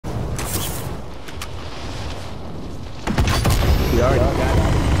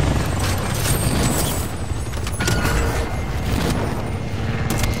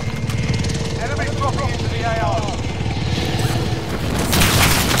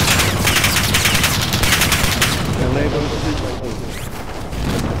land on the street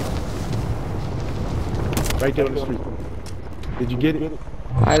right there on the street. Did you get it?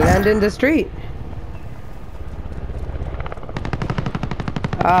 I land in the street.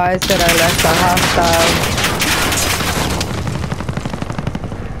 I said I left the hostile.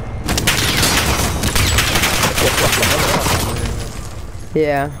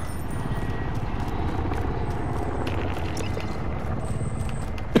 Yeah.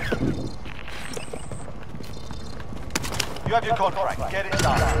 You have your contract. Get it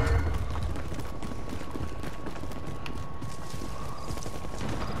done.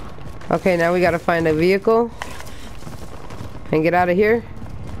 Okay, now we gotta find a vehicle and get out of here.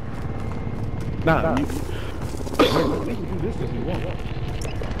 Nah, you can do this if you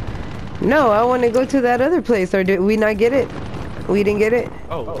want. No, I want to go to that other place. Or did we not get it? We didn't get it?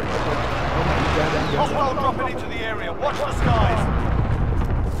 Oh. Hostile dropping into the area. Watch the skies.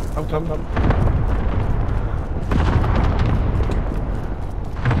 I'm coming.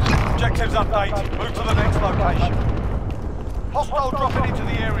 Objectives updated. Move to the next location. Hostile dropping into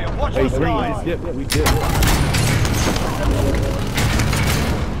the area. Watch the skies. Yep, we did.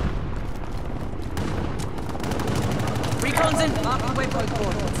 Recon's in. Mark the waypoint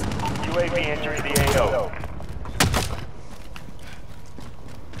coordinates. UAV entering the AO.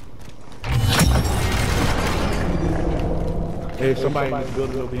 Hey, somebody in this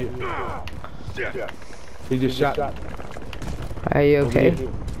building over here. He just shot me. Are you okay?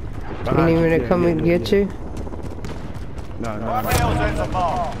 You need me to come and get you? No.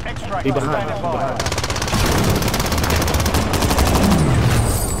 Extract. He behind us.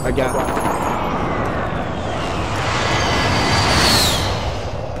 I got him.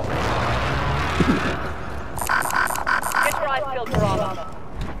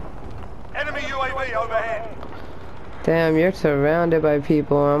 Enemy UAV overhead. Damn, you're surrounded by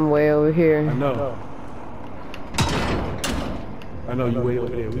people. I'm way over here. I know you way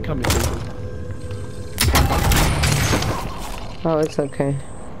over there. We coming through. Oh, it's okay.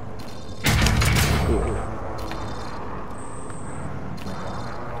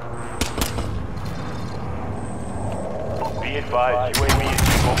 Be advised, UAV is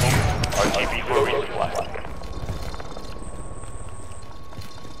mobile. RTB for resupply.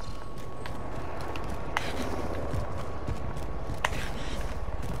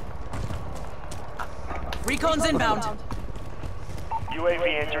 Recon's inbound. UAV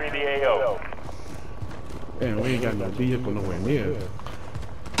entering the AO. Damn, we ain't got no vehicle nowhere near.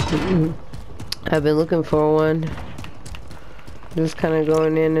 I've been looking for one. Just kind of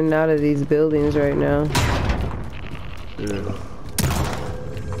going in and out of these buildings right now. Yeah.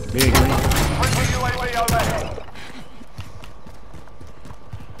 Big green. UAV overhead.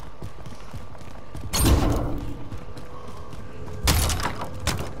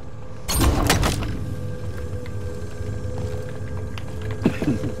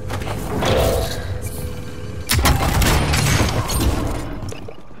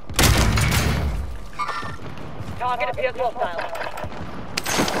 Target appears hostile.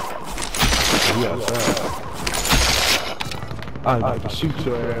 We outside. I'm about to shoot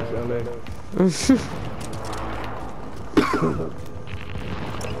your ass, LA.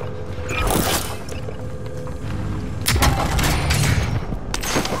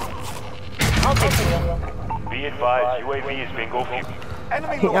 Be advised, UAV is bingo fuel.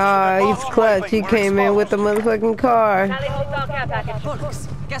 He's clutch. He came in with the motherfucking car. Tally hostile care package. Bullocks.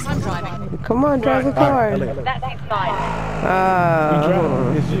 Guess I'm driving. Come on, drive the car. That seems fine.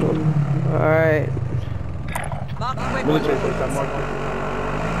 It's you. Alright. Mark the waypoint Military coordinates. first, I marked it.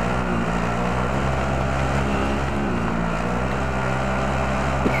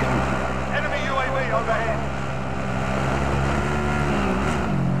 Enemy UAV overhead.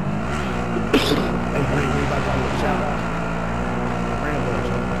 Hey, Green, we about to do a shout out. Rambo,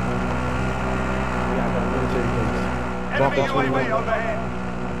 yeah, I got a military base. Enemy UAV overhead.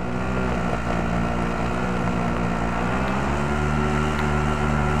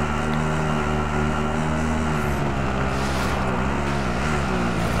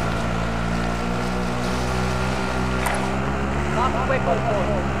 Mark the waypoint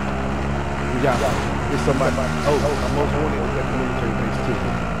coordinates. We got it's somebody. Oh, I'm most wanted with that military base too.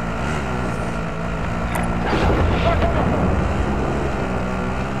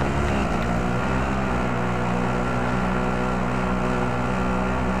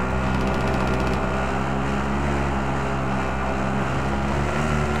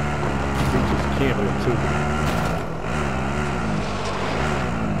 We just camping too.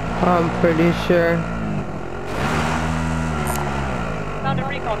 I'm pretty sure. Found a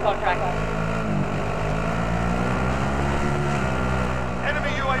recon contract.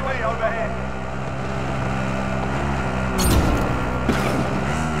 Enemy UAV overhead.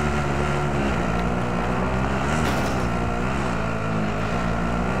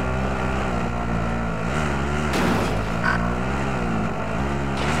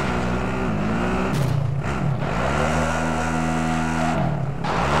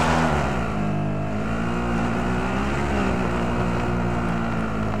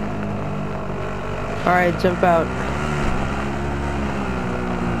 Alright, jump out.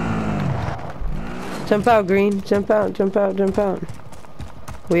 Jump out, Green. Jump out, jump out, jump out.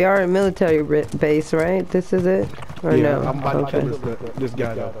 We are a military base, right? This is it? Or Yeah, no? I'm about to Okay. kill this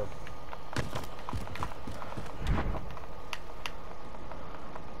guy though.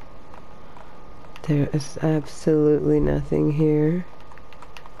 There is absolutely nothing here.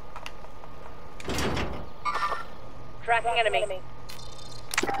 Tracking enemy.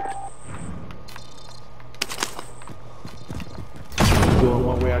 Going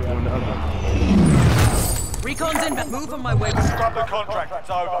one way, I go the other. Recon's inbound. Move on my way. Scrub the contract, it's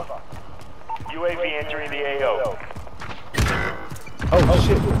over. UAV entering the AO. Oh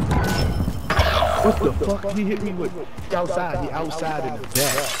shit! What the fuck? He hit me with. He outside. He outside in the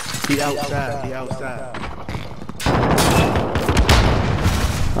back. He outside. He outside.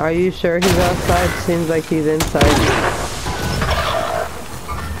 Are you sure he's outside? Seems like he's inside.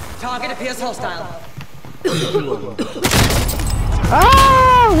 Target appears hostile.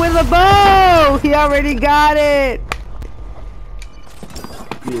 Oh, with a bow! He already got it!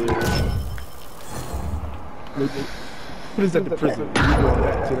 Yeah. What is that? The prison? You going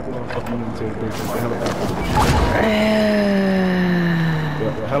back to the motherfucking military base? The helicopter.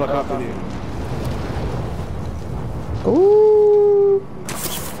 Yeah, the helicopter here. Ooh.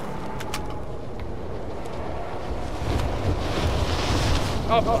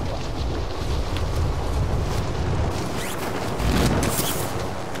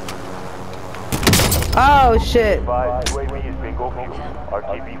 Oh shit. Advise UAV is bingo fuel.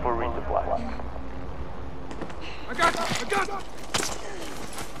 RTB for resupply.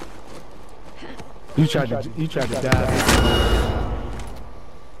 You tried to die.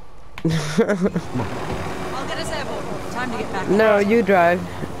 I'll get us airborne. Time to get back. No, you drive.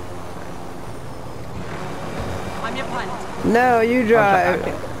 I'm your pilot. No, you drive.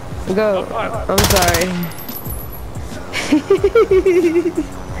 Go. I'm sorry.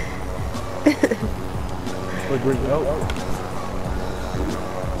 Look, Green, oh.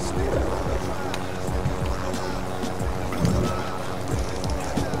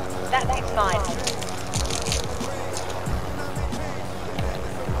 That seems fine.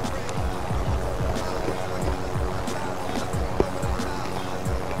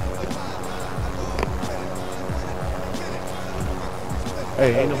 Hey,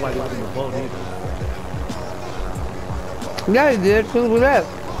 ain't nobody looking the boat either. Yeah, you did. As soon as we left.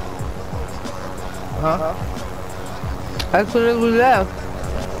 Huh? As soon as we left.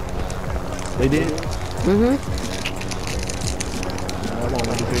 They did? Mm-hmm. I don't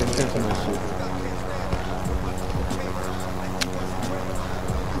really pay attention to that shit.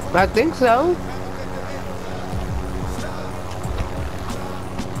 I think so.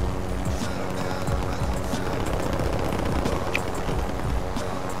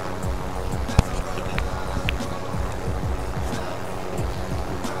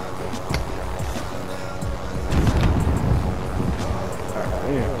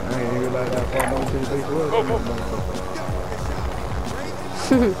 Damn, I ain't realize how far military base was.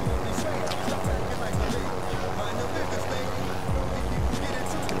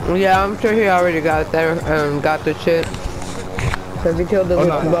 Yeah, I'm sure he already got there and got the shit. Cause he killed the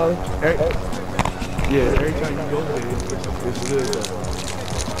little bow. Yeah, every time you go there, it's good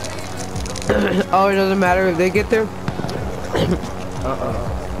though. Oh, it doesn't matter if they get there?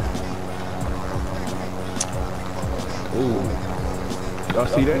 Ooh. Y'all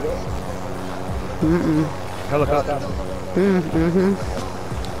see that? Mm-mm. Helicopter. Mm-hmm.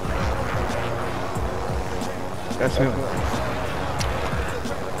 That's him.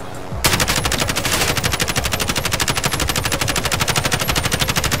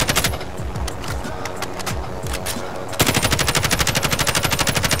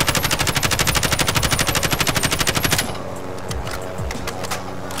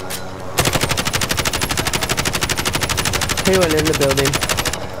 He went in the building.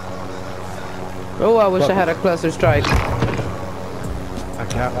 Oh, I wish I had a cluster strike. I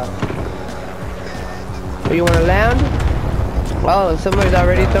can't. You want to land? Oh, somebody's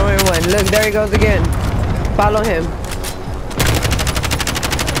already throwing one. Look, there he goes again. Follow him.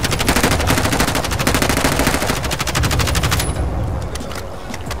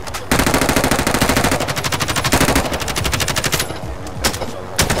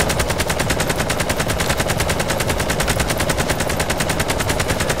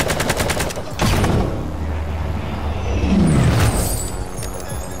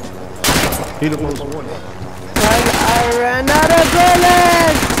 He the most wanted. I ran out of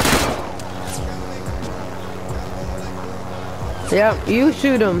bullets! Yep, you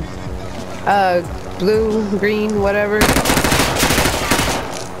shoot him. Blue, green, whatever.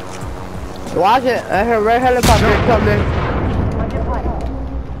 Watch it. I heard red helicopter coming.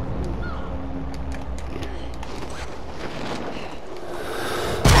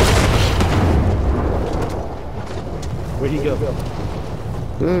 Where'd he go?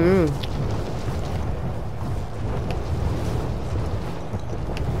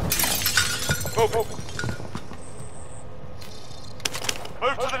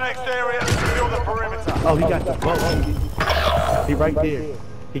 Move to the next area and secure the perimeter. Oh, he got the boat. He right there.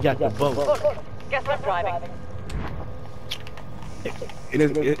 He got the boat. Guess I'm driving.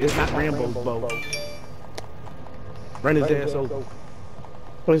 It's not Rambo's boat. Run his ass over.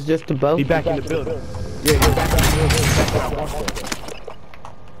 Was just a boat? He back in the building. Yeah, he's back in the building. That's what I want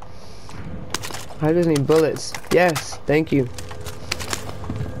for. I just need bullets. Yes, thank you.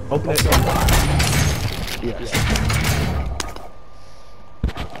 Open that door. Yes.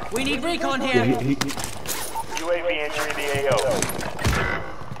 We need recon Yeah, here. UAV entering the AO.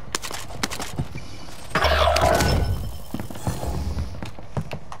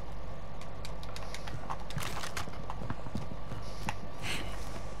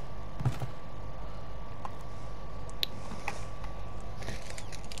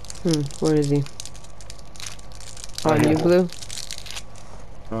 Where is he? On you, Blue?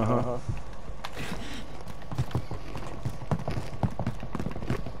 Uh-huh.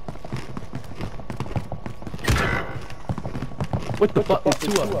 What the fuck? It's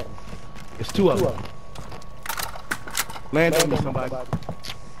two of them. It's two of them. Land on me, somebody.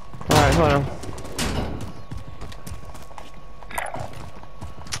 Alright, hold on.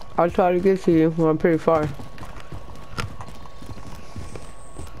 I'll try to get to you. Well, I'm pretty far.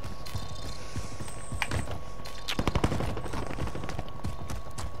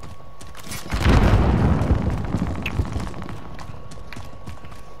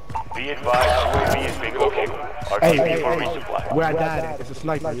 Be advised, UAV is being located. RTB for resupply. Where I died at, it's a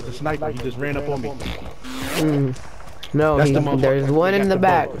sniper. It's a sniper. He just ran up on me. No, That's the motherfucker. there's He one got in the the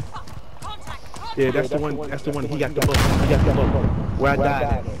back. boat. Yeah, that's the one. That's the one. He got the boat. He got the boat. Where I died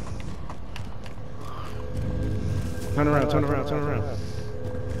at. Turn around. Turn around. Turn around.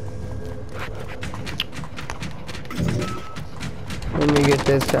 Let me get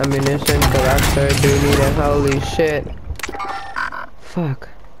this ammunition because I sure do need it. Holy shit. Fuck.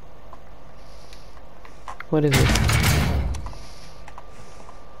 What is it?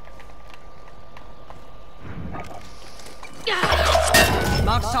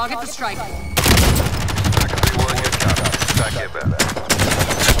 Marked target for strike.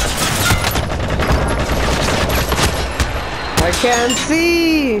 I can't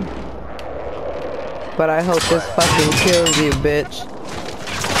see! But I hope this fucking kills you, bitch.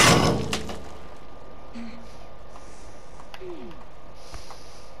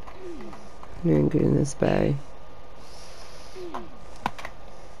 You ain't getting this bag.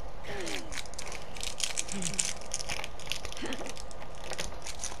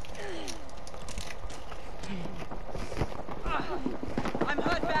 I'm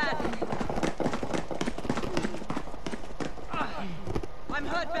hurt bad. I'm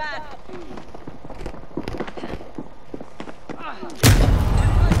hurt bad.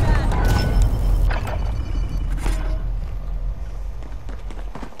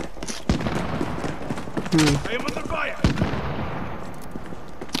 Aim under fire.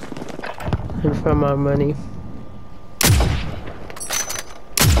 And for my money.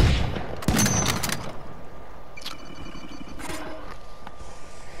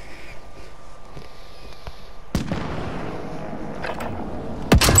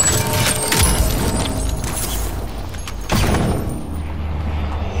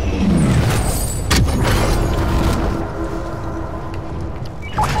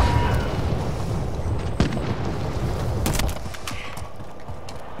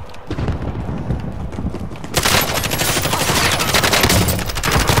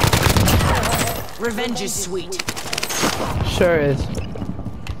 Revenge is sweet. Sure is.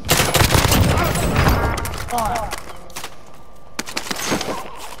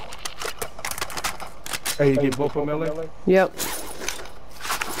 Hey, you get both of them, LA? Yep.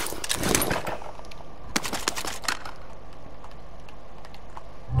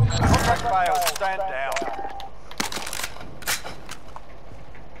 Contract failed. Stand down.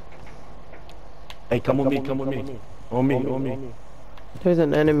 Hey, come on me. Come on me. On me. On me. There's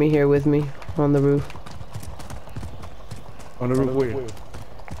an enemy here with me on the roof. On the roof where?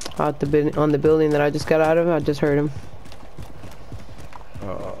 On the building that I just got out of. I just heard him.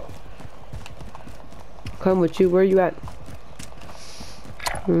 Come with you. Where you at?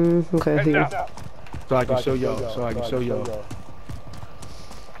 Okay, I see you. So I can show y'all. So I can show y'all.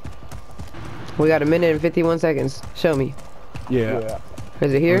 We got a minute and 51 seconds. Show me. Yeah.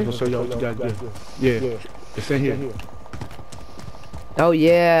 Is it I'm here? gonna show y'all what you gotta do. Yeah, it's in here. Oh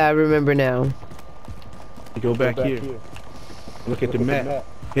yeah, I remember now. You go back here. Look at the map.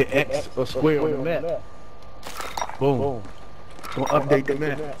 Hit X or square on the map. Boom. It's gonna update the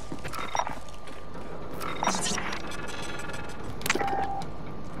map.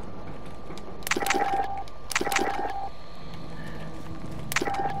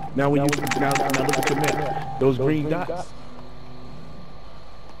 Now when you now look at the map. Those green dots.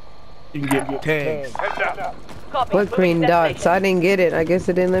 You can get tags. Heads up. Copy. What Moving green to dots? destination. I didn't get it. I guess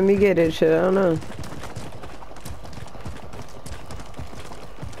it didn't let me get it. Shit, I don't know.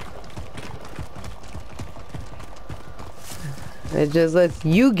 It just lets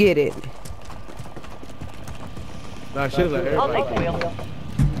you get it. Nah, shit like I'll take everybody. the wheel.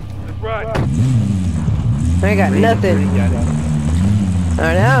 Right. I ain't got nothing. Green got it.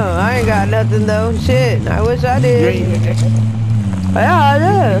 I know. I ain't got nothing though. Shit. I wish I You did. ain't hit X. Yeah, I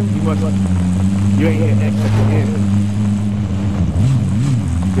did. You must. You ain't hit X at the end.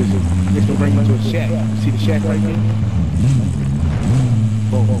 It's gonna bring you to a shack. See the shack right there?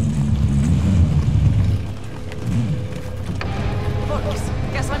 Boom. Books.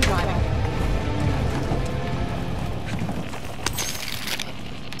 Guess I'm driving.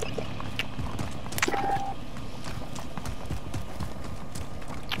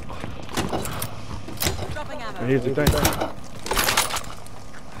 Dropping ammo. And here's the thing.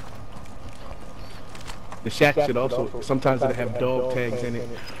 The shack should also, sometimes it'll have dog tags in it,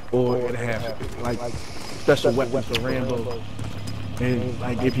 or it'll have like special weapons for Rambo. And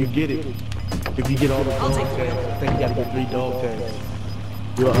like if you get it, if you get all the dog take the tags, wheel. I think you gotta get 3 dog tags.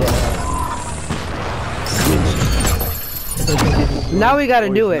 Now we gotta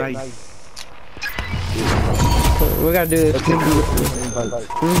do it. Nice. We gotta do this.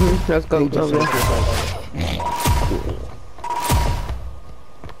 Let's go.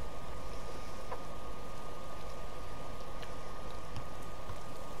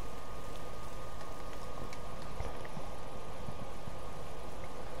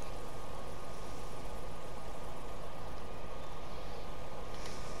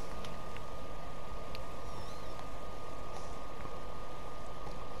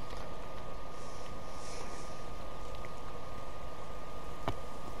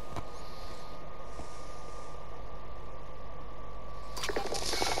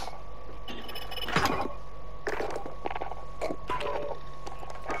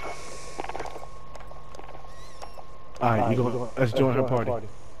 Alright, you go. Let's join her party.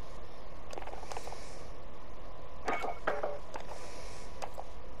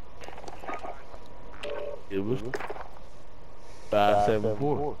 It was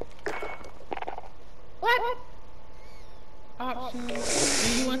 574. What?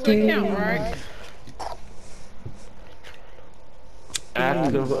 Options. You want to account, right?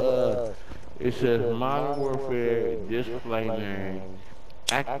 Active, it says Modern Warfare display name.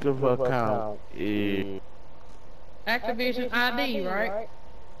 Active account is, Activision ID, right?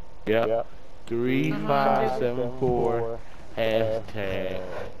 yep, 3574 hashtag.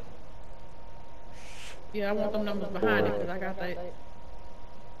 Yeah, I want them numbers behind it because I got that.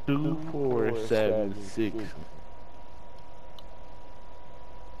 2476.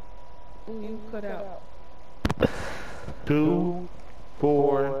 Ooh, you cut out.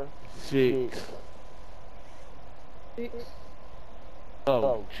 246. 6,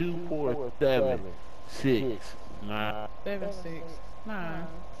 Oh, 2476. 9. 7, 6, 9.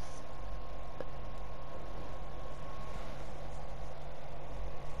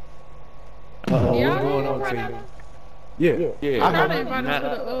 Uh-oh, Yeah, what's going on, right team? now. Yeah. Yeah. I got to invite them to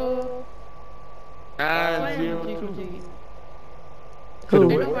the slam 902. GPG. To the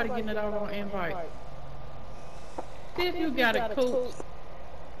Ain't what? nobody getting it all on invite. See if you got it, cool.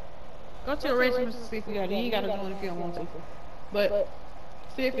 Go to your regiment to see if you got it. You ain't got to join if you don't want to. But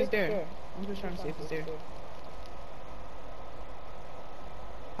see if it's there. I'm just trying to see if it's there.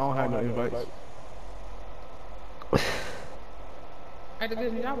 I don't have no invites.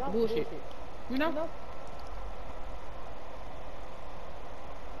 Activision, y'all with bullshit. You know?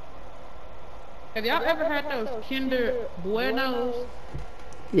 Have y'all ever had those Kinder Buenos?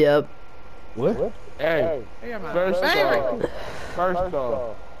 Yep. What? Hey, They are my first favorite.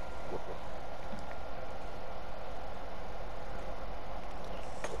 off,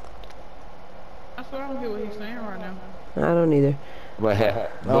 I swear I don't get what he's saying right now. I don't either. what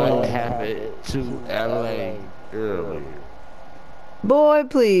happened to LA earlier? Boy,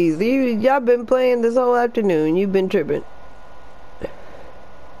 please. Y'all been playing this whole afternoon. You've been tripping.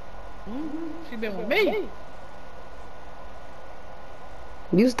 She been with me.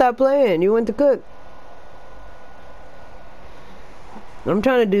 You stopped playing. You went to cook. I'm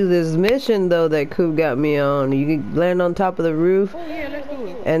trying to do this mission though that Coop got me on. You can land on top of the roof, Oh yeah, let's do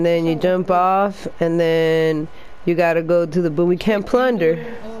it. and then you jump off, and then you gotta go to the. But we can't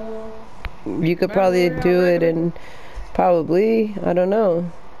plunder. You could probably do it, and probably I don't know.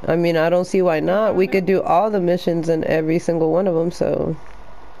 I mean, I don't see why not. We could do all the missions in every single one of them. So,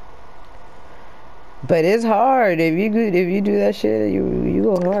 but it's hard if you do that shit. You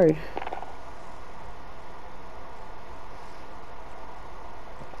go hard.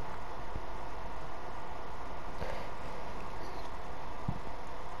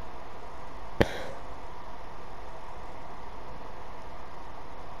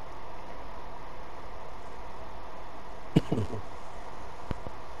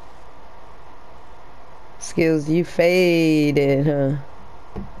 Skills, you faded, huh?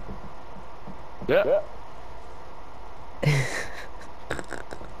 Yeah.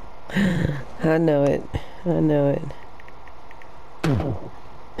 I know it. I know it.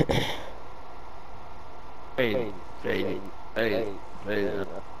 Faded. Faded. Faded. Faded.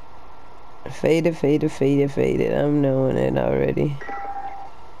 Faded, faded, faded, faded. I'm knowing it already.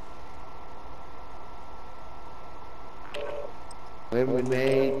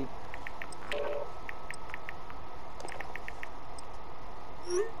 Lemonade.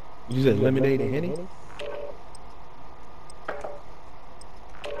 You said lemonade and Henny?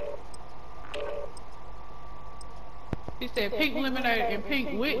 He said pink lemonade and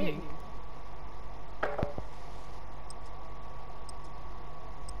pink Whitney.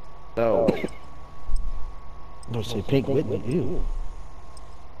 No. No, say Pink Whitney. Ew.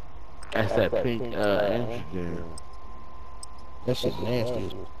 That's that pink Amsterdam. That shit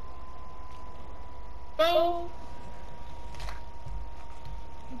nasty. Oh.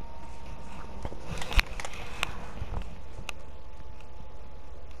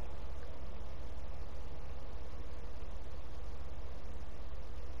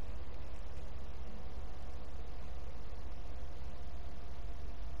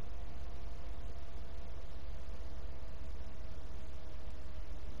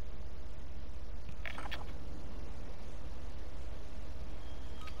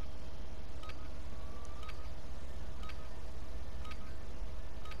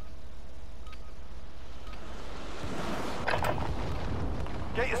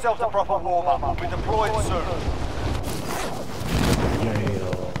 Get yourself a proper warm-up. We'll be deployed soon.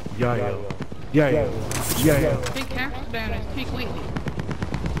 Yeah. Pink Amsterdam is pink Whitney.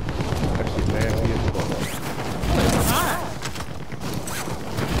 That shit nasty as fuck. Oh, it's hot.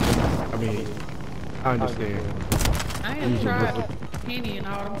 I mean, I understand. I ain't tried Henny and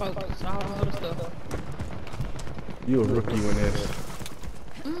all them folks, all them other stuff. You a rookie in this.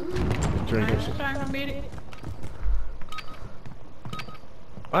 I Drinking ain't shit. trying to admit it.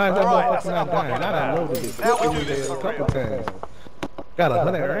 Why is that Alright, motherfucker not dying? I done loaded it Now we do every this day a for couple real. times. Got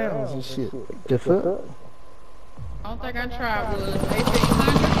 100 rounds and shit. The fuck? I don't think I tried was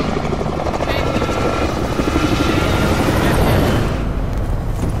 1800.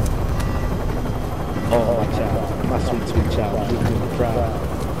 Oh, my child. My sweet, sweet child. You can cry.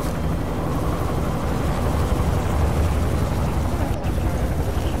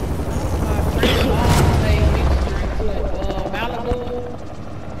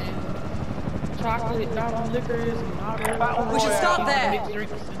 Chocolate, all liquors, and all that. We should stop there. Mixed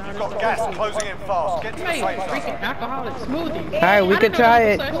drinks and all We've that got gas stuff. closing in fast. Get to the Hey, safe freaking zone. alcoholic smoothie. Alright, we could try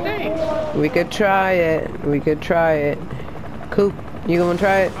it. I'm We could try it. We could try it. Coop, you gonna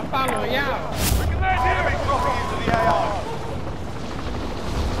try it? following y'all. Enemy dropping into the AR.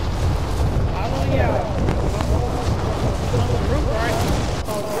 Following y'all. On the roof, right?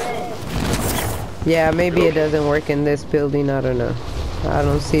 Yeah, maybe it doesn't work in this building. I don't know. I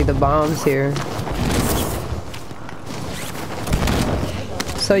don't see the bombs here.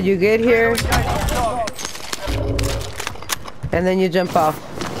 So you get here, and then you jump off.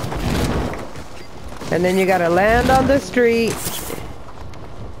 And then you gotta land on the street.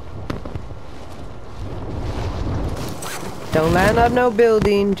 Don't land on no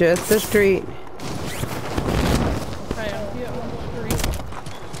building, just the street. Okay, I'm here on the street.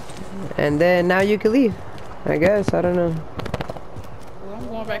 And then now you can leave. I guess, I don't know. Well, I'm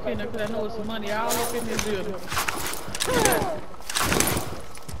going back in there because I know it's some money all up in this building.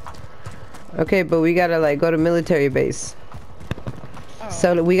 Okay, but we gotta like go to military base.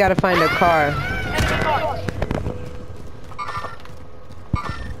 So we gotta find a car.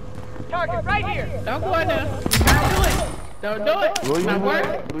 Target right here. Don't go in there. Don't do it. Don't do it. Where you Not working.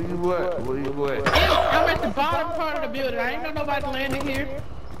 at? Where you at? Where you at? I'm at the bottom part of the building. I ain't got nobody landing here.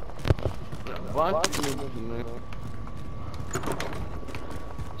 Bunch of niggas, man.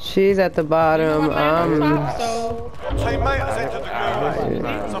 She's at the bottom. So Your teammate has entered the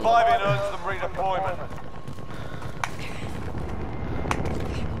gulag. Surviving earns them redeployment.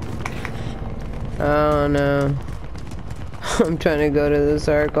 Oh no. I'm trying to go to the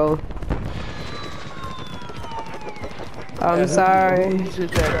circle. I'm sorry. Your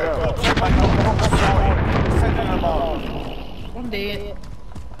teammate got proper sorting. Sending them on. I'm dead.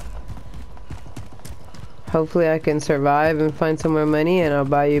 Hopefully I can survive and find some more money and I'll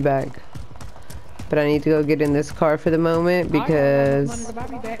buy you back. But I need to go get in this car for the moment because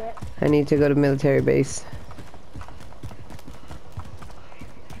I need to go to military base.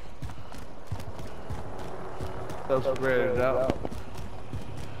 So spread it out.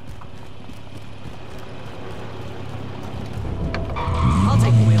 I'll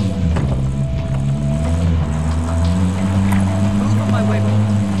take the wheel. Move on my way.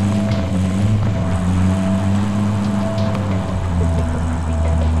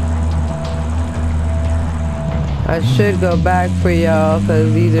 I should go back for y'all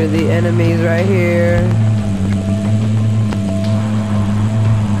because these are the enemies right here.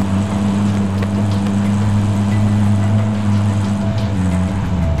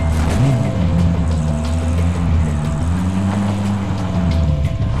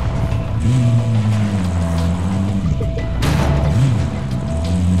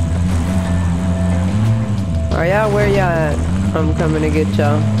 Are y'all where y'all at? I'm coming to get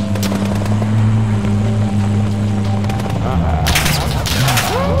y'all.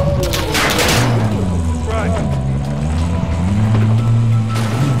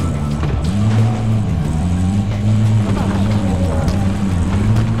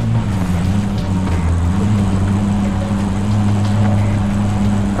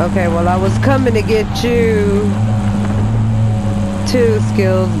 Okay, well I was coming to get you too,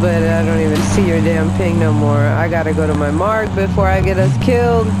 Skills, but I don't even see your damn ping no more. I gotta go to my mark before I get us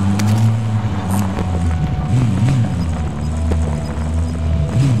killed.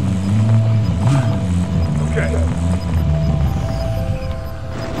 Okay.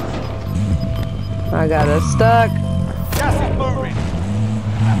 I got us stuck. Gas is moving.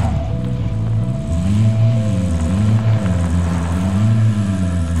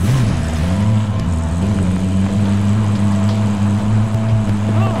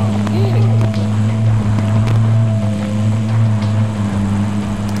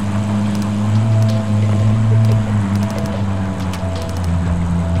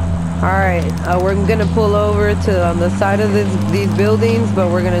 Alright, we're gonna pull over to on the side of these buildings,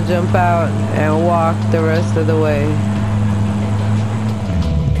 but we're gonna jump out and walk the rest of the way.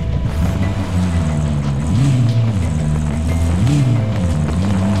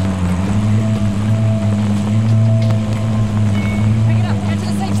 Pick it up. Head to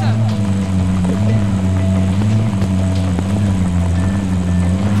the safe zone.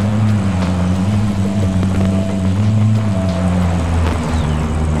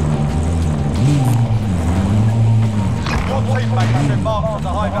 Your teammate has been marked on the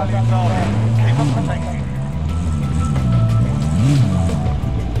high-value target. Keep them protected.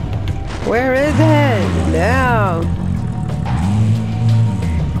 Where is it? Now.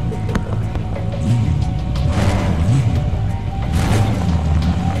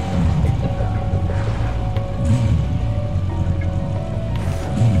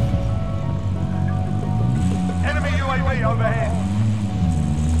 Enemy UAV overhead.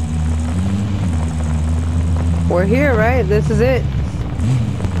 We're here, right? This is it.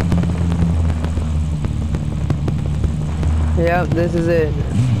 Yep, this is it.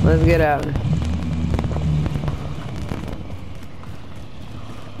 Let's get out.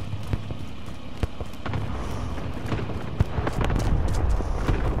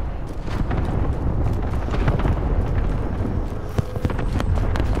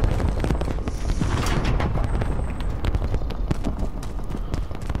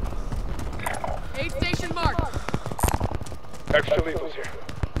 Aid station marked. Extra lethals here.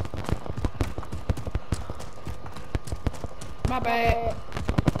 My bad.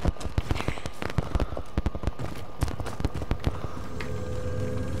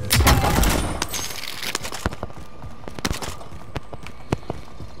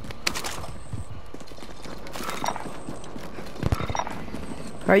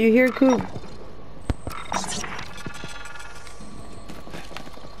 Are you here, Coop?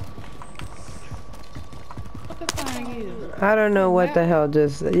 What the thing is? I don't know what the hell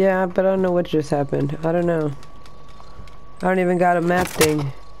just... Yeah, but I don't know what just happened. I don't know. I don't even got a map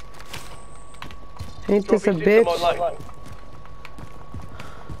thing. Ain't this a bitch? Oh,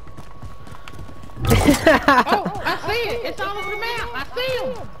 I see it. It's all over the map. I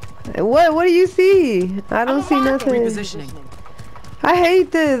see him. What do you see? I don't see nothing. Repositioning. I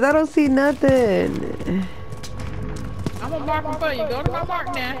hate this. I don't see nothing. I'm gonna mark them for you. Go to my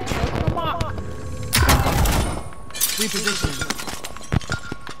mark now. Go to my mark. Repositioning.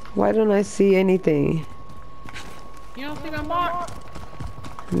 Why don't I see anything? You don't see my mark?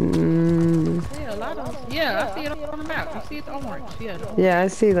 Mm. Yeah, a lot of them. Yeah, I see it on the map. You see it's orange. Yeah. Yeah, I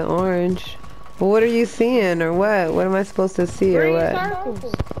see the orange. Well, what are you seeing or what? What am I supposed to see or Green what?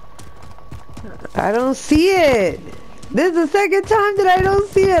 circles. I don't see it. This is the second time that I don't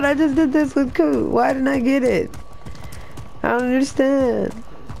see it. I just did this with Coop. Why didn't I get it? I don't understand.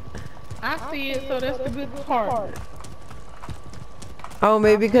 I see it, so that's the good part. Oh,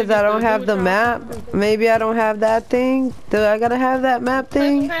 maybe because I don't have the map. Maybe I don't have that thing. Do I gotta have that map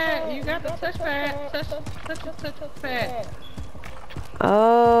thing? Touchpad. You got the touchpad. Touchpad. Oh.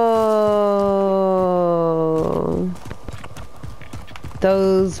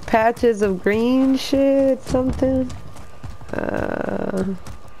 Those patches of green shit, something.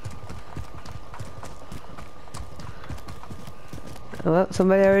 Well,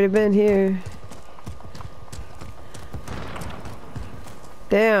 somebody already been here.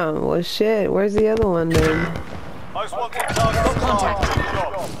 Damn, well shit, where's the other one then? Most wanted targets Contact.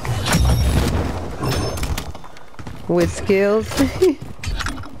 With skills?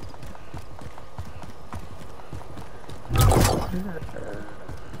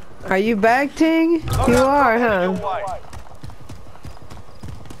 Are you back, Ting? You are, huh?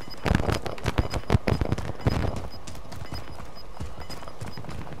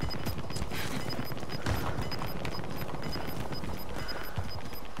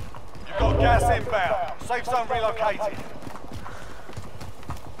 You've got gas inbound. Safe zone relocated.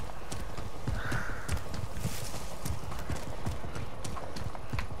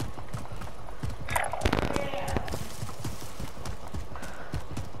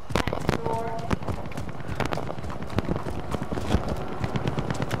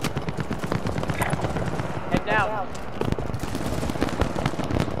 Head down.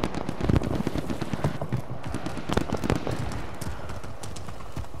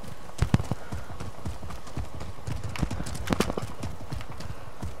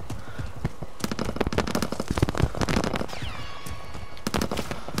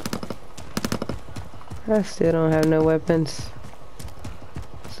 I still don't have no weapons.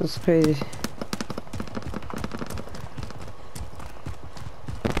 This is crazy.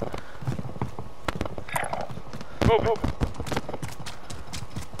 Move.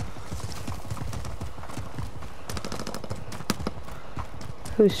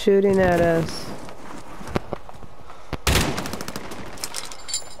 Who's shooting at us?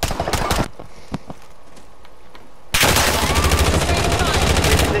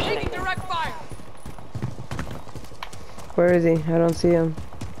 Taking direct fire. Where is he? I don't see him.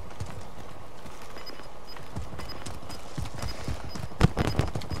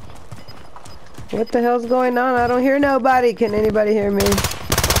 What the hell's going on? I don't hear nobody. Can anybody hear me?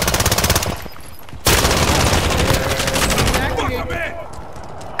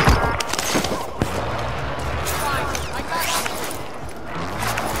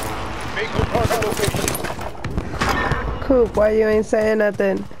 Coop, why you ain't saying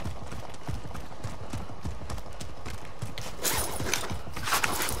nothing?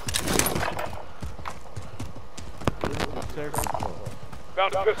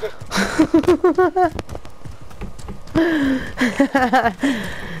 Found a pistol.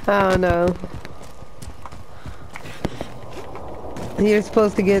 I don't know. You're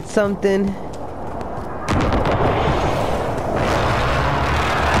supposed to get something.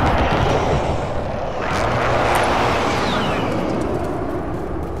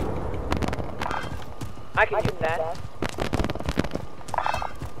 I can get that.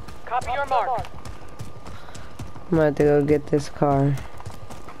 Copy your mark. I'm about to go get this car.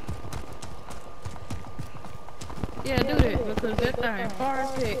 Yeah, do that because that thing far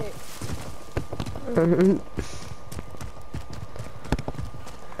as heck.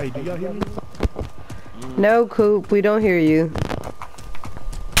 Hey, do y'all hear me? No, Coop, we don't hear you.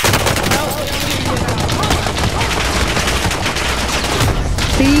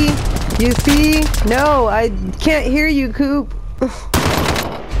 See? You see? No, I can't hear you, Coop.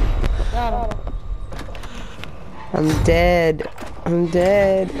 I'm dead. I'm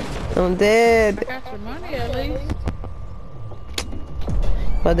dead. I'm dead. I got your money at least.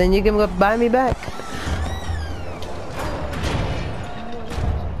 Well, then you can go buy me back.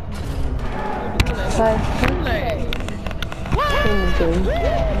 Hi.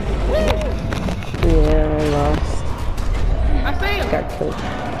 Yeah, I lost. I see him. Got killed.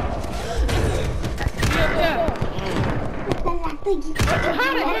 Yeah.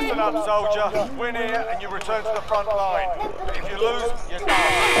 Listen up, soldier. Win here and you return to the front line. If you lose, you're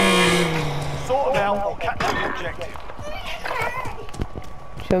done. Sort them out or capture the objective.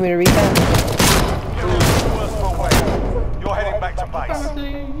 Show me the recon. Worse for wear. You're heading back to base.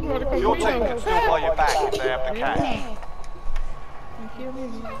 Your team can still play you back if they have the cash.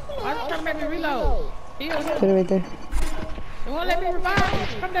 I'm just trying to make me reload. Put it right there. They won't let me revive you.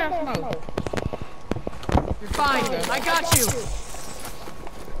 Come down, Smoke. You're fine. I got you.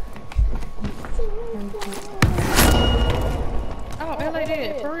 Oh, LA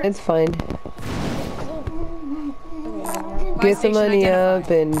did. For real. It's fine. Get some money up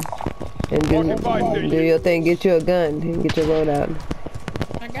and do your thing. Get you a gun and get your load out.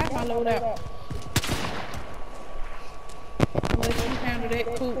 I got my load out. Unless you handle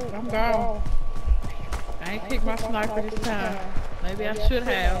that coop, I'm gone. I ain't picked my sniper this time. Maybe I should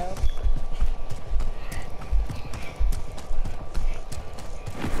have.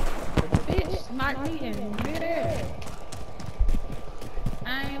 The bitch sniped me in midair. I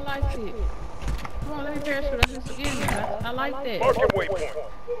ain't like it. Come on, let me parachute up this again. I like that. Marking waypoint.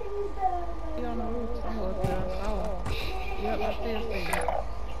 He on the roof somewhere up there. Oh. Yep, I still see him.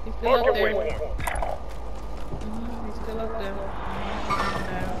 He's still Marking up there. waypoint. He's still up there.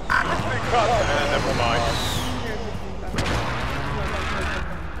 Never mind.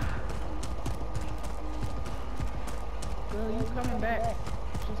 Well, you coming back.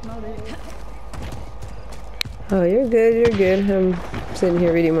 Just know that. Oh, you're good, you're good. I'm sitting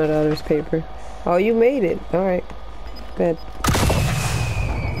here reading my daughter's paper. Oh, you made it. Alright. Good.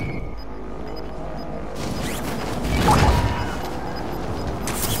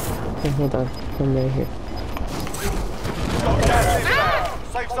 Okay, hold on. I'm right here. Got gas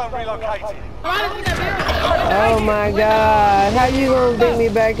inbound. Safe zone relocated. Oh my god. How you gonna bring me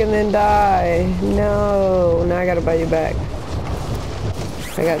back and then die? No. Now I gotta buy you back.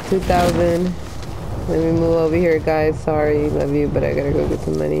 I got 2,000. Let me move over here, guys. Sorry, love you, but I gotta go get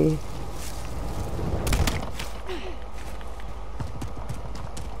some money.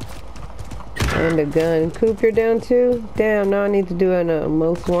 And a gun. Coop, you're down too? Damn, now I need to do a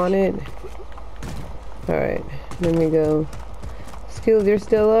most wanted. Alright, let me go. Skills, you're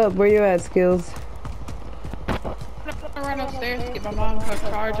still up. Where you at, Skills? I'm run upstairs to get my mom her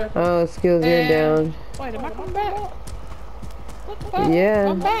charger. Oh, Skills, you're down. Wait, am I coming back? What the fuck? Yeah.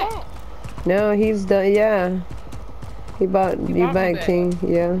 I'm back. No, he's done. Yeah. He bought you bought me back, back. King.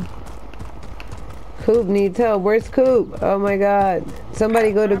 Yeah. Coop needs help. Where's Coop? Oh my god.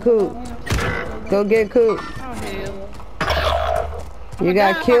 Somebody go to Coop. Go get Coop. Oh, hell. You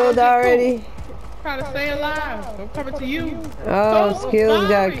got killed already? Trying to stay alive. I'm coming to you. Oh, So Skills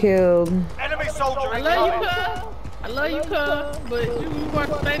got sorry. killed. Enemy soldier I love you, incoming. cuz. I love you, cuz. But you want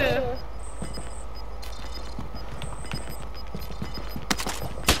to stay there.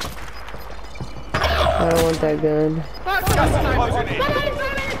 I don't want that gun. Fuck, closing in. Somebody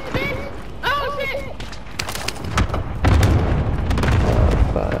throw that bitch. Oh, shit.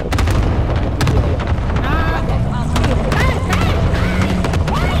 Fuck.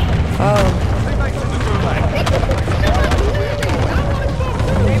 Oh.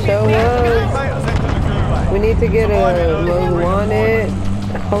 So we need to get a most wanted.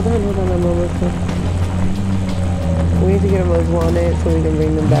 Hold on, I'm almost done. We need to get a most wanted so we can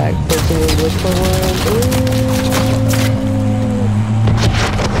bring them back. So can we look for one?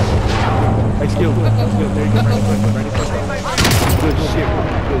 Hey, Skills. Skills, there you go. Ready. Good shit.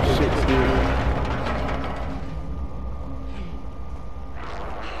 Good shit, Skills.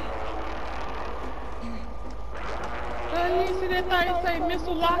 You see that thing say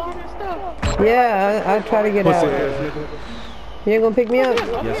missile locking and stuff? Yeah, I try to get What's out. it? You ain't gonna pick me up?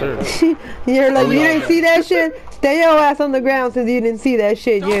 Yes, sir. You're like, you didn't see that shit? Stay your ass on the ground since you didn't see that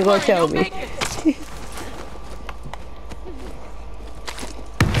shit. You ain't gonna tell me.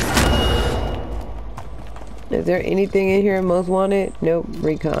 Is there anything in here most wanted? Nope,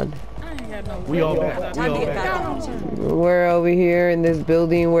 recon. I ain't got no We all back. We all back. We're over here in this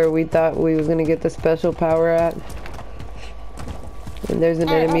building where we thought we was gonna get the special power at. And there's an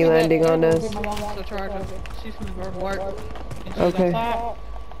enemy landing on us. My mom's the charger. She's gonna go to work. And she's Okay. outside.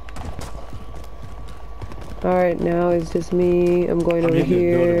 Alright, now it's just me. I'm going I'm over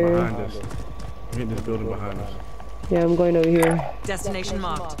hitting this building here. behind us. I'm hitting this building behind us. Yeah, I'm going over here. Destination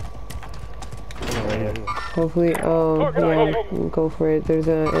marked. Right here. Hopefully, oh, yeah, go for it. There's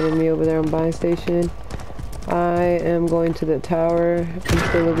an enemy over there on buy station. I am going to the tower. I'm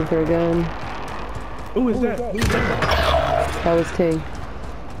still looking for a gun. Who is that? Who is that? That was Ting.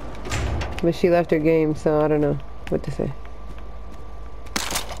 But she left her game, so I don't know what to say.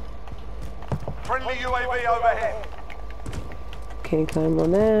 Friendly UAV overhead. can't climb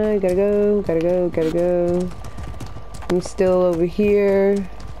on that. Gotta go, gotta go, gotta go. I'm still over here.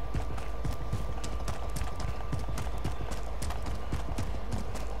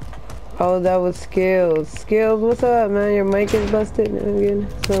 Oh, that was Skills. Skills, what's up, man? Your mic is busted again.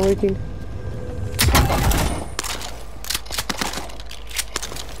 It's not working.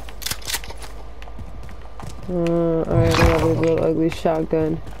 Alright, I got this little ugly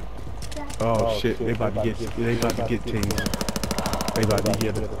shotgun. Oh shit, they about to get things. They about to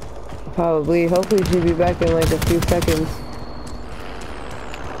get it. Probably. Hopefully she'll be back in like a few seconds.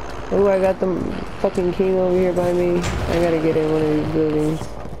 Oh, I got the fucking king over here by me. I gotta get in one of these buildings.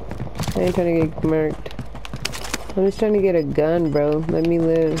 I ain't trying to get murked. I'm just trying to get a gun, bro. Let me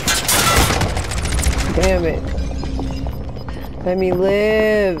live. Damn it. Let me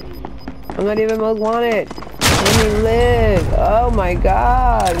live. I'm not even most wanted. Let me live. Oh my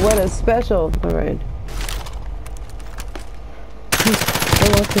god. What a special. Alright.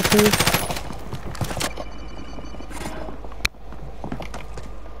 Unlock this, please.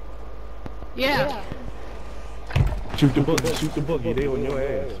 Yeah. Shoot the boogie, shoot the boogie. They on your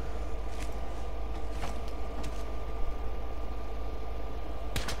ass.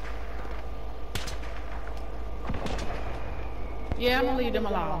 Yeah, I'm gonna leave them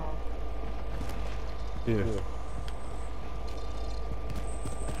alone. Yeah.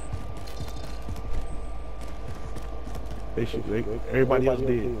 They should. Everybody else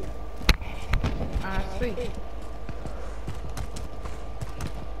did. I see.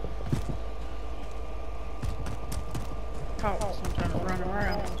 Cops, I'm trying to run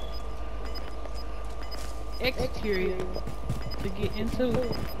around. Exterior to get into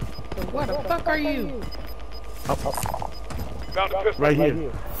it. So what the fuck are you? Right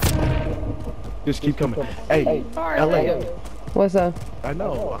here. Just keep coming. Hey, LA. What's up? I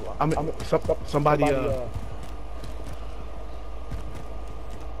know. Somebody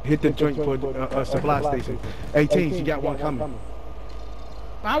hit the joint for a supply station. 18, she got one coming.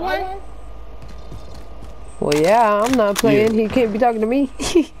 My way? Well, yeah, I'm not playing. Yeah. He can't be talking to me.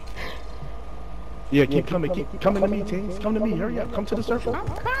 Yeah, keep coming to me, teens. Come to me, hurry up. Come to the circle. I'm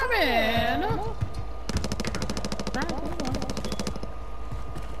coming.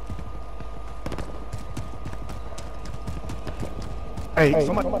 Hey,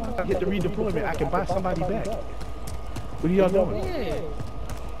 somebody get the redeployment. I can buy somebody back. What are y'all doing? Yeah.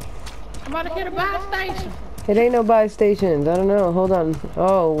 I'm about to hit a buy station. It ain't no buy stations. I don't know. Hold on.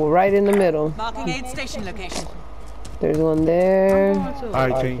 Oh, we're right in the middle. Marking aid station location. There's one there. I'm going to. All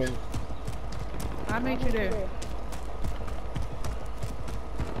right, teens. I'll meet you there.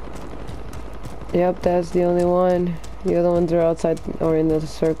 Yep, that's the only one. The other ones are outside or in the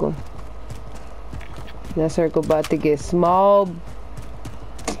circle. That circle about to get small.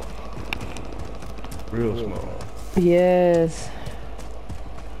 Real small. Yes.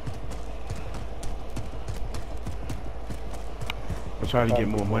 I'm trying to get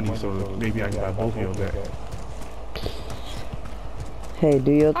more money so maybe I can buy both of y'all back. Hey,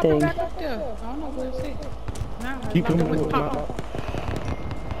 do your I'll come thing. back up there. I don't know where it's at. Now, Keep coming.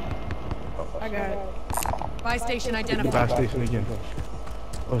 I got it. Buy station The identified. buy station again.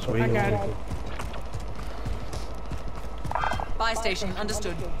 Oh, it's way I got over. it. Buy station,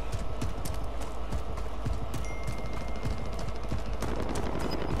 understood.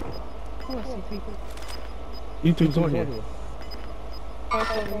 Oh, I see people. You two's on here. Oh,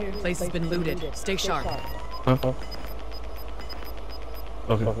 it's over here. Place has been looted. Stay sharp. Huh?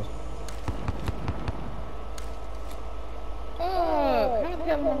 Okay. Oh, how the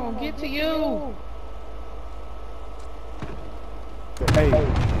hell am I gonna get to you? Hey.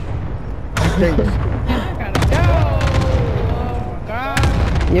 I gotta go. Oh my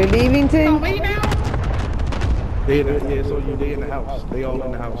god. You're leaving, It's on Tim? me now? They in the, yeah, so you they in the house. They all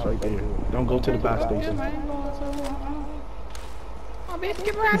in the house right there. Don't go to the buy station. I ain't going to. Oh, bitch,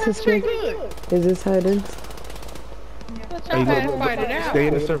 get right This up is the street true. good. Is this hidden? Let Hey, y'all look, ass fight it out. stay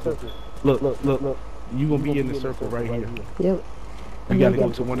in the circle. Look. You gonna be in the circle right here. Yep. You gotta go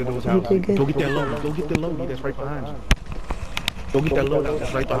to one of those houses. Okay, good. Go get that load. Go get the load. That's right behind you. Go get that load out.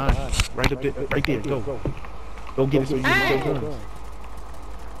 That's right behind you. Right up there. Right there. Go. Go get it so you can get your guns.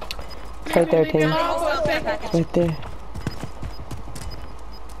 It's right there, Tim. Oh, It's right there.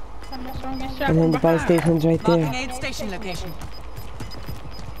 And then the buy station's right Marking there. aid station location.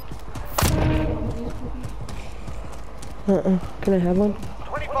 Can I have one?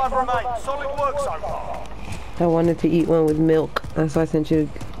 25 remain. Solid work so far. I wanted to eat one with milk. That's why I sent you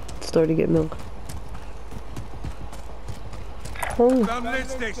to the store to get milk. Oh, Found an aid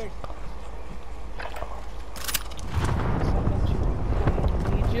station.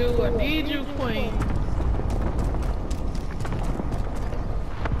 I need you, queen.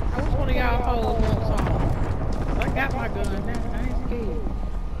 hoes want some. I got my gun now. I ain't scared.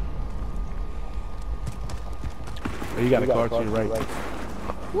 You got a car to your right.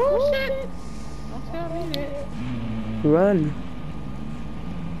 Woo shit! Don't tell me that. Run.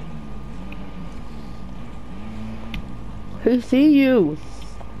 He see you.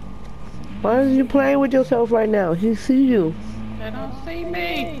 Why are you playing with yourself right now? He see you. They don't see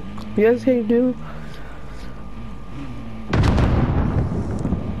me. Yes, he do.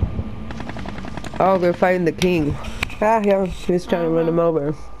 Oh, they're fighting the king. Ah, yeah, he's trying to run him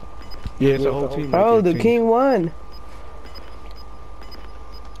over. Yeah, it's a whole team. Oh, right the there, king won.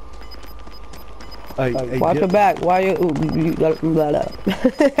 Hey, Watch your back. Why you? Ooh, you got blah, blah.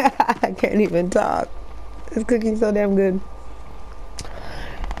 I can't even talk. This cookie's so damn good.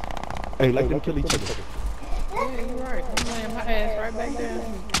 Hey, let them kill each other. Yeah, you're right. I'm laying my ass right back down.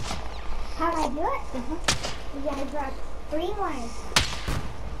 How do I do it? You gotta draw 3 lines.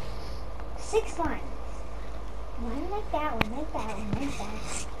 6 lines. One like that, one like that, one like that.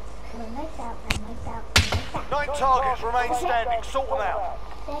 One like that, one like that, one like that. 9 targets remain standing. Sort them out.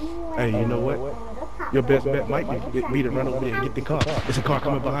 Hey, you know what? Your best bet might be to run over there and get the car. It's a car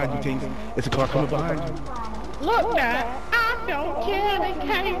coming behind you, Tings. It's a car coming behind you. Look now, I don't care. They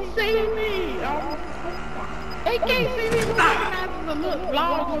can't see me. They can't see me. There's a little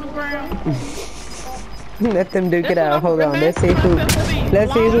log on the ground. Let them duke it out. Hold on. Let's see who.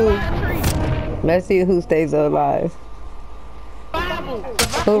 Let's see who stays alive.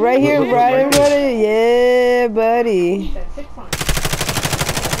 Oh, right here, Brian. Yeah, buddy.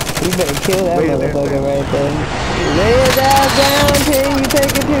 You better kill that motherfucker right there. Lay it down till you take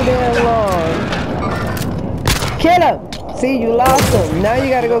it too damn long. Kill him! See, you lost him. Now you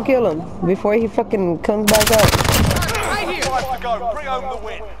gotta go kill him before he fucking comes back up. Right here. 5 to go. Bring home the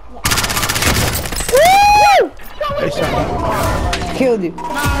win. Woo! They shot Killed you.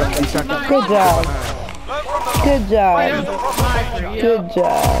 Good job. Good job. Good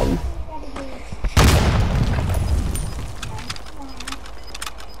job.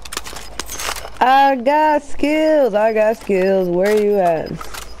 I got skills. I got skills. Where you at?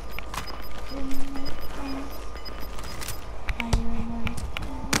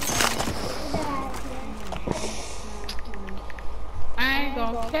 I ain't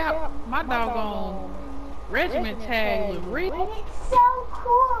gonna cap my doggone regiment tag with Rick. And it's so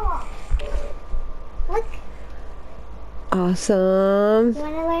cool. Look. Awesome. You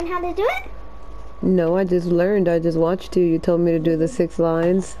wanna learn how to do it? No, I just learned. I just watched you. You told me to do the 6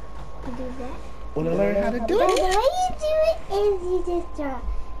 lines. You do that. Wanna learn how to do The it? way you do it is you just draw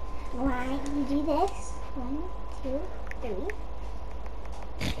line. You do this. 1, 2, 3.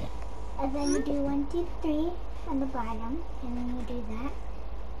 And then you do 1, 2, 3 on the bottom. And then you do that.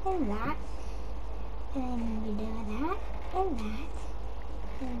 And that. And then you do that. And that.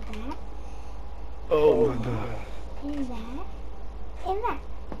 And that. Oh my god. And that. And that.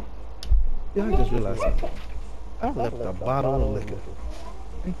 Yeah, I just realized something. I left a bottle of liquor.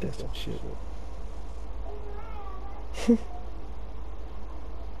 Ain't that some shit?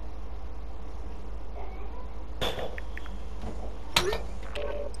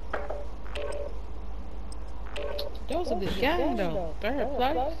 That was a good game though. 3rd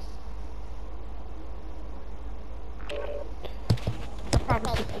place.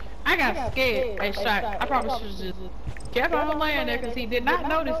 I got scared and shot. I probably should have just kept on laying there because he did not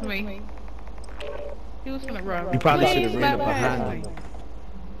notice me. He was finna run. You probably should have Please ran up let behind past him. me.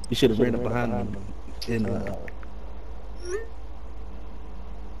 You should have ran up behind him in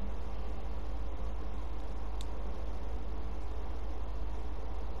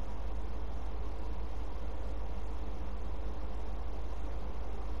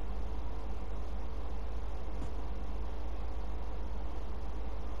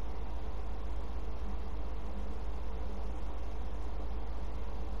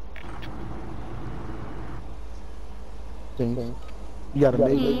things. You got a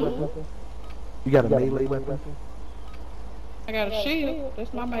melee weapon? You got a melee weapon? I got a shield.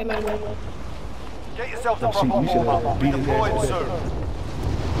 That's my melee weapon. Get yourself to Oh, proper shit, you should warm-up. have Be beat his deployed ass. soon.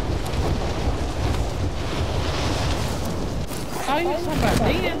 Oh, you talking about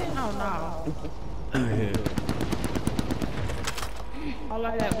Dan? Oh no. Yeah. All I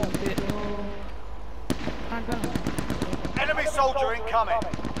had was it. My gun. Enemy soldier incoming.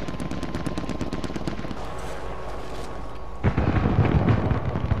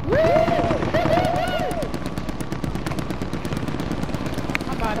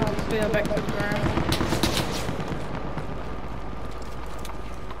 My body just fell back to the ground.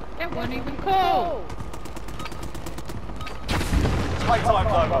 That wasn't even cold.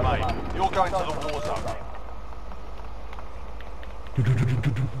 Playtime's over, mate. You're going to the war zone.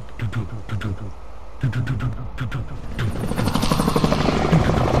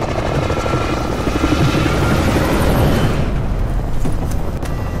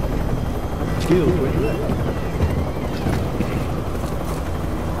 Skills, where you at?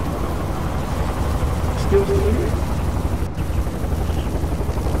 Skills still here?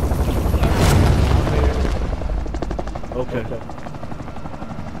 Okay.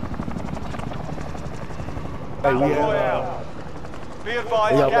 Hey, we Royale. Be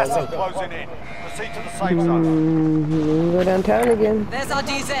advised, gas is closing in. Proceed to the safe zone. Go downtown again. There's our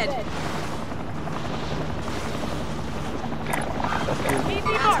DZ.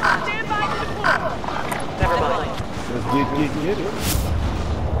 Stand by to deploy. Never mind. let's get it.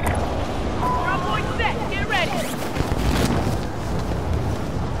 Drop point set. Get ready.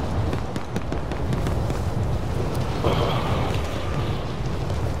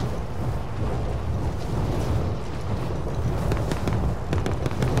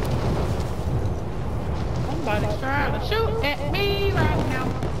 Somebody's trying to shoot at me right now.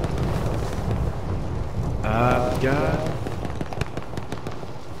 God.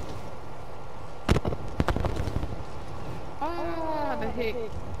 Ah, the heck.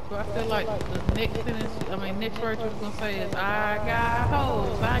 So I feel like the next sentence, next word you was gonna say is I got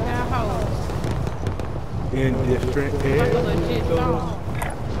hoes. In different Like a areas. legit song.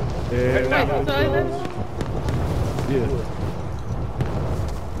 Wait, so Yeah.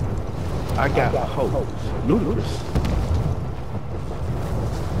 I got hoes. Ludicrous.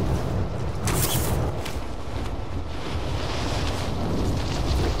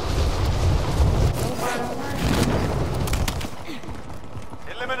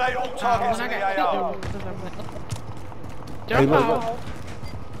 Eliminate all targets in the AO. Jump look. off.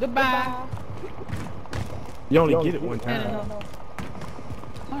 Goodbye. You only get it one time.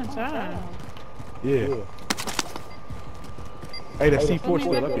 One time. Yeah. Hey, that C4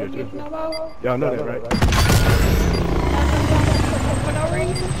 still up here too. Y'all know that, right? For no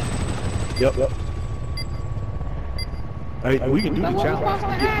reason. Yep. Hey, we can do the What's supposed to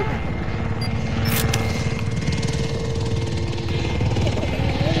challenge. happen?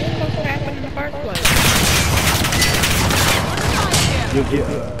 What's supposed to happen in the first place? You'll get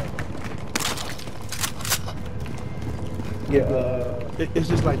it's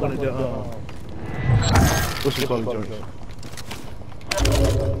just like one of the what's it called, joints?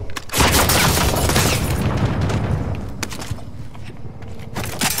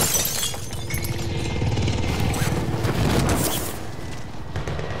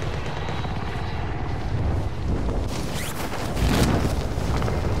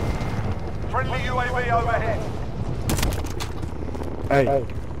 Friendly UAV overhead. Hey,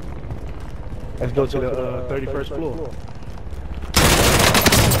 let's go to the 31st floor.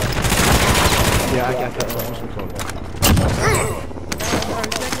 Yeah, I got the what's it called?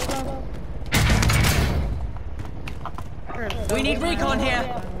 We need recon here.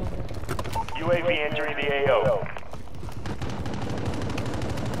 UAV entering the AO.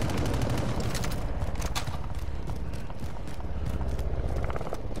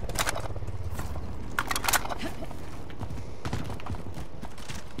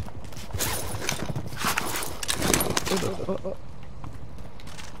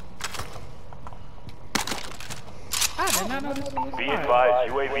 I did not know this was Be fire.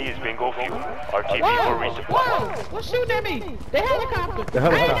 advised, UAV is bingo fuel. RTV for Whoa! resupply. Whoa! What's shooting at me? The helicopter! The I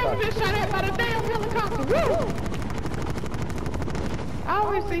ain't helicopter. never been shot at by the damn helicopter! Woo! I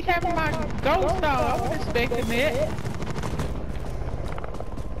always see having my ghost dog. I was expecting that.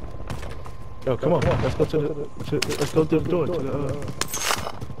 Yo, come on, let's go to the let's go to the door to the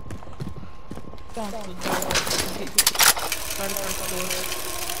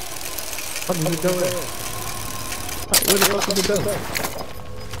How did you do it? Where the fuck is the door?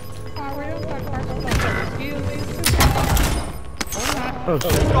 Oh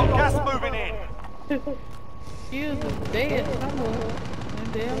shit. Got gas moving in. Fuse is dead somewhere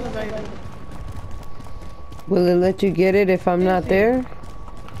in the elevator. Will it let you get it if I'm not there?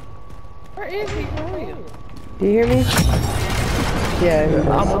 Where is he for real? Do you hear me? Yeah.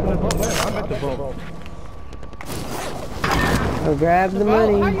 I'm at the boat. I'll grab the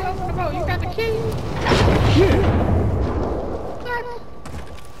Boat? How money. you open the boat? You got the key? Yeah. What?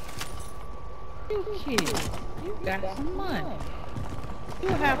 You kid. You got some money. You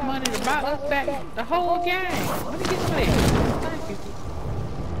have money to buy us back the whole gang. Let me get some of that. Thank you.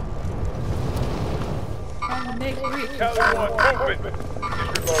 On the next week.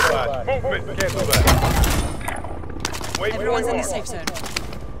 Movement. Cancel that. Wait, Everyone's in the safe zone.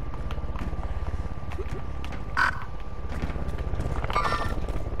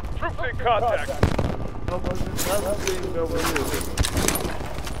 Troops in contact. Nothing over here.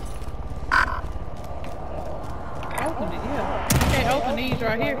 these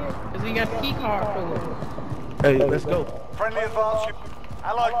right here, cause he got the key card for it. Hey, let's go. Friendly advance.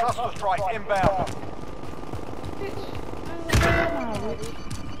 Allied cluster strike inbound.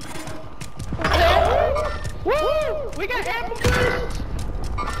 Woo! We got ambushed!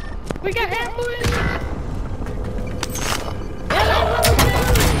 We got ambushed!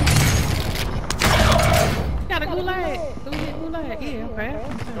 Got a gulag. Gulag. Yeah, okay.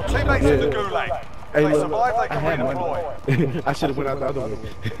 Your teammates in the gulag. If Hey, they look, survive, they I can had redeploy. one. I should have went out the other way.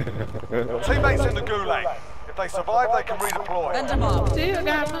 Your teammates in the gulag. If they survive, they can redeploy. Vendor marked. Still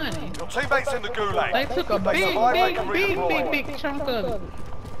got money. Your teammates in the gulag. They took a If they survive, they can redeploy. big chunk of it.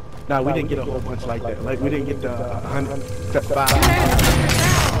 Nah, we didn't get a whole bunch like that. Like, we didn't get the 105.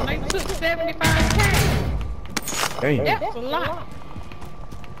 They took 75K. Damn. That's a lot.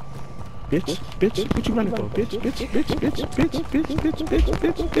 Bitch, what you running for? Bitch. Be advised,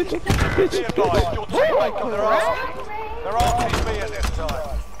 your teammate got their ass kicked. They're RTB at this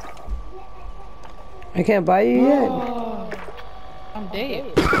time. I can't buy you yet. Oh, I'm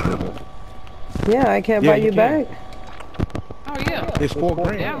dead. Yeah, I can't Yeah, buy you you can. back. Oh yeah. It's $4 Yeah.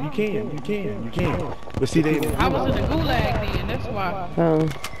 grand. You can. But see, they I was in the gulag then, that's why. Oh.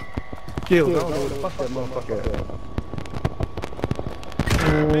 kills. I don't know what the fuck that motherfucker is.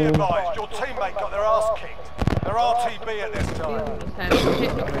 Be advised, your teammate got their ass kicked. They're RTB at this time. Just having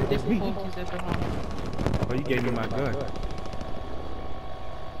technical difficulties at the moment. Oh, you gave me my gun.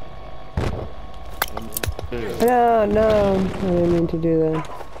 No, I didn't mean to do that.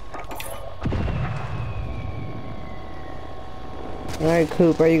 Alright,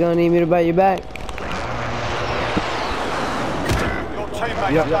 Coop, are you gonna need me to buy you back? Your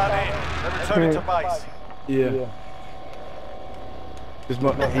teammates Yep. done in. They're returning to base. Yeah. He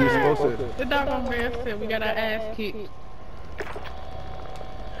was supposed to. The doggone man said we got our ass kicked.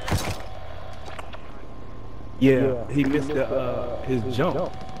 Yeah, he missed his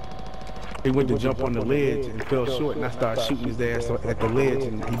jump. He went to jump on the ledge and fell short, and I started shooting his ass at the ledge,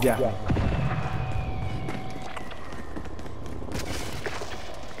 and he got me.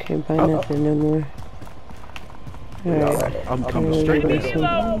 Can't buy nothing no more. Alright. I'm coming straight there. Give me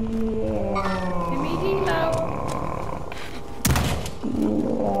helo.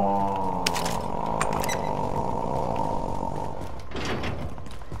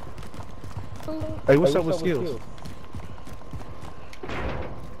 Hey, what's up with skills?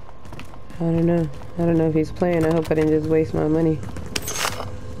 I don't know. I don't know if he's playing. I hope I didn't just waste my money.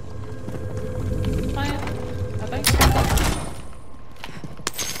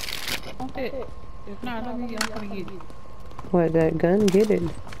 If not, I'm gonna get it. What, that gun? Get it.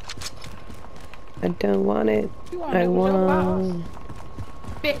 I don't want it. I want...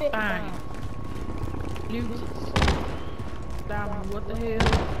 Big fine. Lucas. Diamond, what the hell?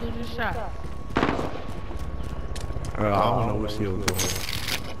 Who just shot? I don't know what skills doing.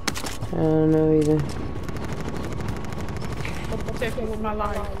 I don't know either. I'm protecting with my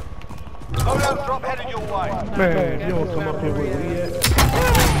life. Loadout drop heading your way. Man, you don't come up here with me yet.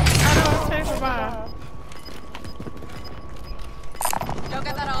 I know, take a vibe. Go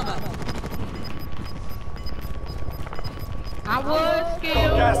get that armor. I was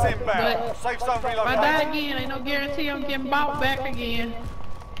skilled, Gas inbound. but Safe zone if I die relocated. again, ain't no guarantee I'm getting bought back again.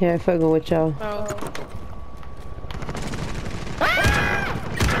 Yeah, fucking with y'all. So,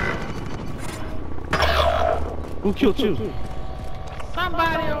 Who killed you?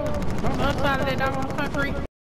 somebody on the other side of that doggone concrete.